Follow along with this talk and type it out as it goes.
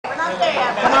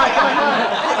Come on, come on.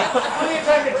 Plenty of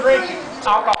time to drink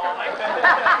alcohol like that.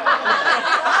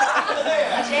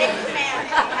 Jake and Mandy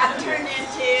have turned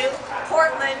into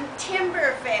Portland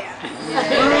Timber fans. And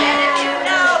if you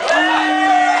know,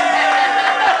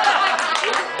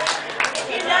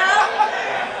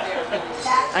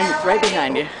 I'm right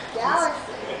behind you.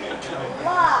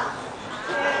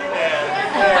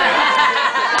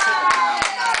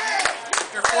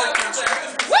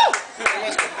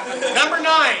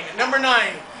 Number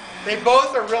nine. They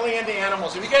both are really into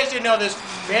animals. If you guys didn't know this,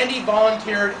 Mandy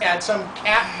volunteered at some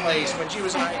cat place when she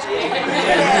was in high school. She's been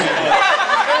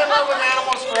in love with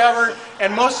animals forever,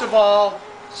 and most of all,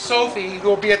 Sophie, who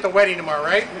will be at the wedding tomorrow,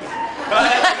 right?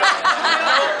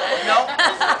 No?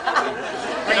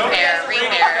 Repair.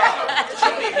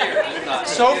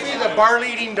 Sophie, the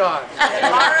barley-eating dog.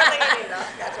 Barley-eating dog,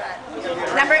 that's right.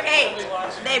 Number 8,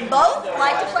 they both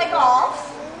like to play golf.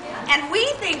 And we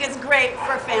think it's great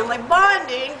for family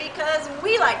bonding because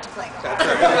we like to play golf.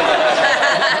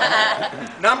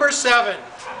 Number 7.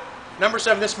 Number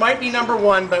 7. This might be number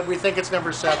 1, but we think it's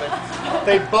number 7.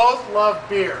 They both love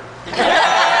beer. Jack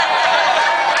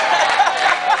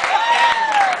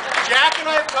and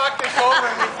I have talked this over,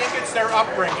 and we think it's their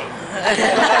upbringing.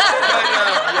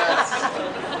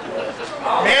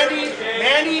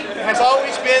 Mandy has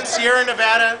always been Sierra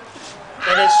Nevada,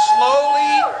 and is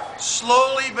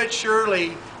slowly but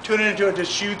surely turning into a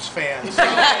Deschutes fan.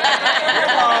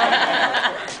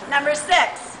 Number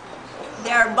 6,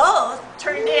 they're both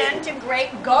turned into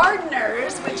great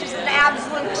gardeners, which is an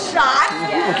absolute shock.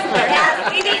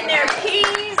 As eating their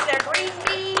peas, their green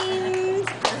beans,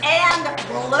 and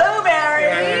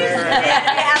blueberries. And if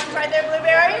you haven't tried their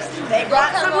blueberries, they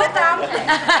brought some with them.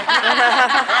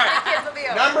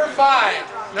 Number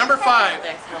 5,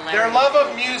 their love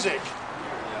of music.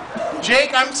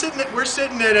 Jake, we're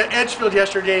sitting at Edgefield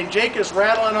yesterday, and Jake is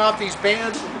rattling off these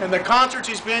bands and the concerts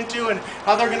he's been to and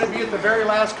how they're going to be at the very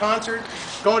last concert,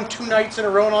 going 2 nights in a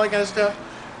row and all that kind of stuff.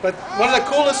 But one of the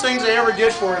coolest things they ever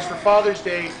did for us for Father's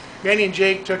Day, Mandy and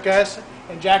Jake took us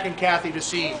and Jack and Kathy to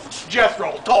see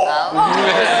Jethro Tull.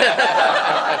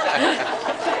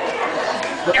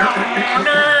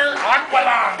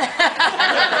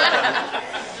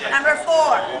 Number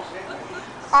 4,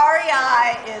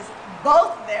 REI is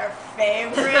both their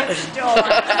favorite stores.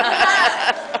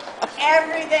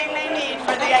 Everything they need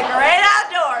for the great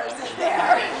outdoors is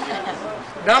there.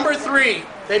 Number 3,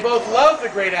 they both love the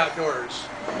great outdoors.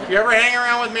 If you ever hang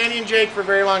around with Mandy and Jake for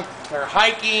very long, they're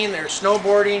hiking, they're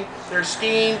snowboarding, they're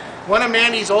skiing. One of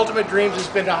Mandy's ultimate dreams has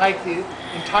been to hike the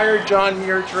entire John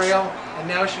Muir Trail, and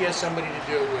now she has somebody to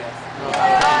do it with.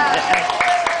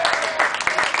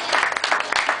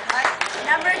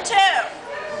 Number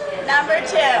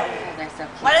 2.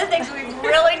 One of the things we've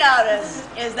really noticed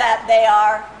is that they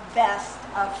are best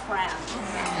of friends.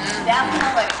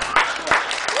 Definitely.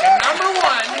 And number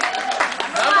one,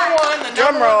 the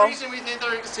number one reason we think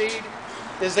they'll succeed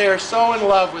is they are so in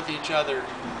love with each other.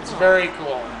 It's very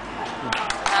cool.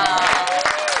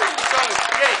 So,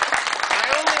 Jake,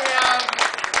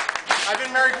 I've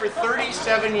been married for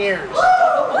 37 years.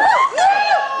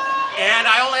 And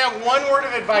I only have 1 word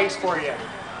of advice for you.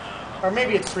 Or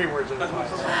maybe it's 3 words of advice.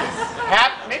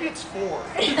 Maybe it's 4.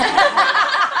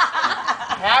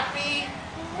 Happy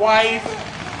wife,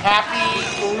 happy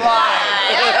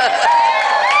life.